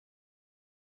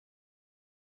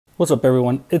What's up,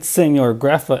 everyone? It's Senor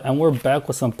Grapha, and we're back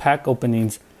with some pack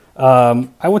openings. I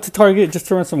went to Target just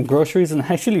to run some groceries and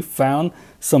actually found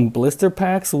some blister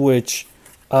packs, which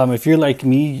if you're like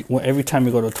me, every time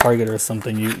you go to Target or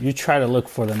something, you try to look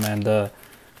for them, and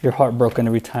you're heartbroken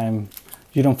every time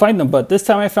you don't find them. But this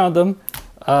time I found them.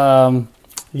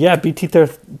 Yeah,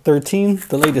 BT13,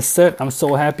 the latest set. I'm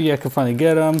so happy I could finally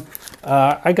get them.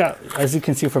 I got, as you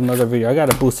can see from another video, I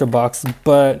got a booster box,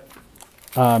 but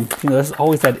you know, there's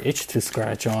always that itch to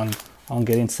scratch on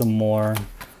getting some more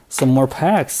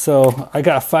packs. So I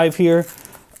got 5 here.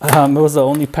 It was the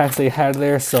only packs they had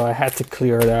there, so I had to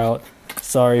clear it out.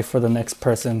 Sorry for the next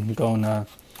person going to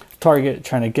Target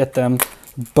trying to get them,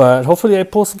 but hopefully I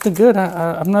pull something good.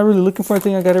 I'm not really looking for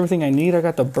anything. I got everything I need. I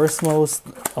got the burst modes,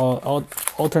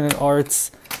 alternate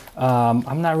arts.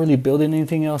 I'm not really building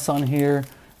anything else on here,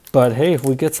 but hey, if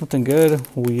we get something good,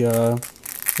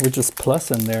 we're just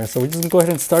plus in there. So we're just gonna go ahead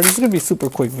and start. This is gonna be a super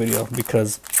quick video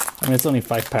because I mean it's only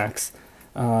 5 packs.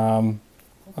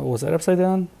 Was that upside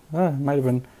down? It might have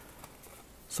been.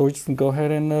 So we're just gonna go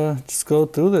ahead and just go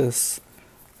through this,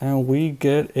 and we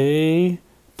get a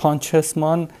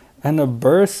Digimon and a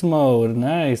burst mode.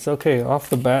 Nice. Okay, off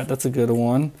the bat, that's a good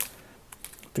one.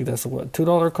 I think that's a what,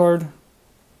 $2 card.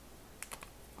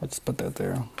 I'll just put that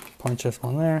there.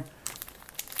 Digimon there.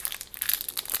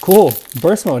 Cool,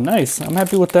 burst mode, nice. I'm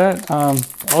happy with that.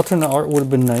 Alternate art would have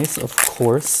been nice, of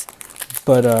course,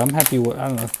 but I'm happy with, I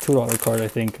don't know, $2 card. I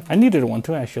think I needed one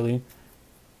too, actually.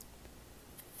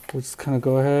 We'll just kind of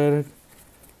go ahead,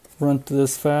 run through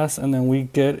this fast, and then we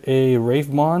get a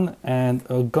Ravemon and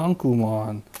a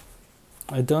Gunkumon.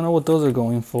 I don't know what those are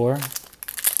going for.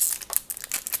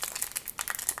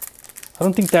 I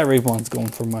don't think that Ravemon's going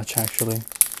for much, actually.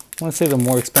 I want to say the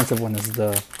more expensive one is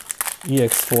the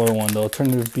EX4 one, the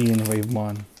alternative being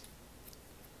Ravemon.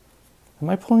 Am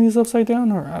I pulling these upside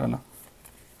down, or I don't know?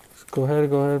 Just go ahead,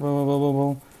 boom, boom, boom, boom,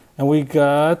 boom. And we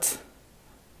got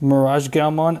Mirage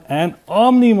Galmon and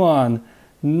Omnimon.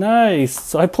 Nice.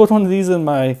 So I put one of these in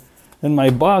my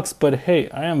box, but hey,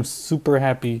 I am super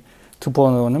happy to pull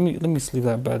another one. Let me sleeve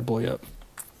that bad boy up.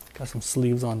 Got some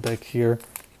sleeves on deck here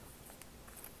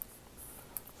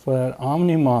for that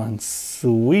Omnimon.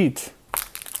 Sweet.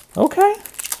 Okay.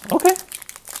 Okay,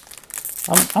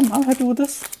 I'm happy with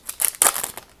this.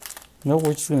 No,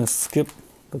 we're just gonna skip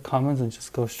the comments and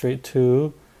just go straight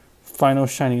to Final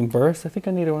Shining Burst. I think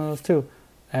I needed one of those too.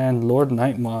 And Lord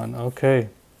Nightmon. Okay,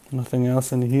 nothing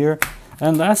else in here.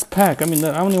 And last pack. I mean,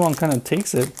 the only one kind of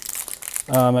takes it,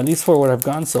 at least for what I've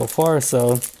gotten so far.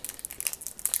 So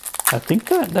I think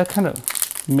that kind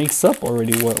of makes up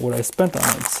already what I spent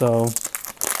on it. So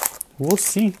we'll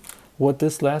see what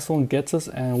this last one gets us.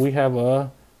 And we have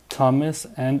a Thomas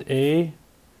and a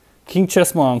King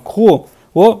Chessmon. Cool.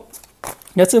 Well,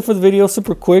 that's it for the video.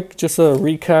 Super quick, just a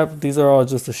recap. These are all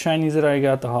just the shinies that I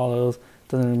got, the holos.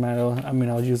 Doesn't really matter. I mean,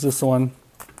 I'll use this one.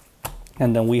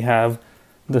 And then we have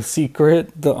the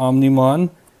secret, the Omnimon.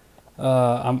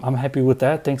 I'm happy with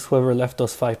that. Thanks whoever left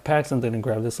those 5 packs and didn't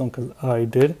grab this one, because I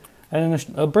did. And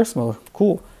then a burst mode.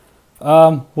 Cool.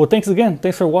 Well, thanks again.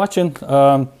 Thanks for watching.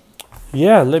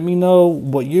 Yeah, let me know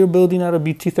what you're building out of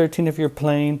BT13 if you're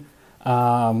playing.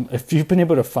 If you've been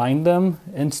able to find them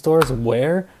in stores,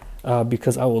 where?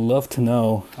 Because I would love to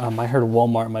know. I heard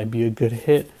Walmart might be a good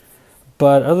hit.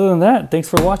 But other than that, thanks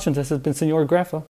for watching. This has been Senor Grapha.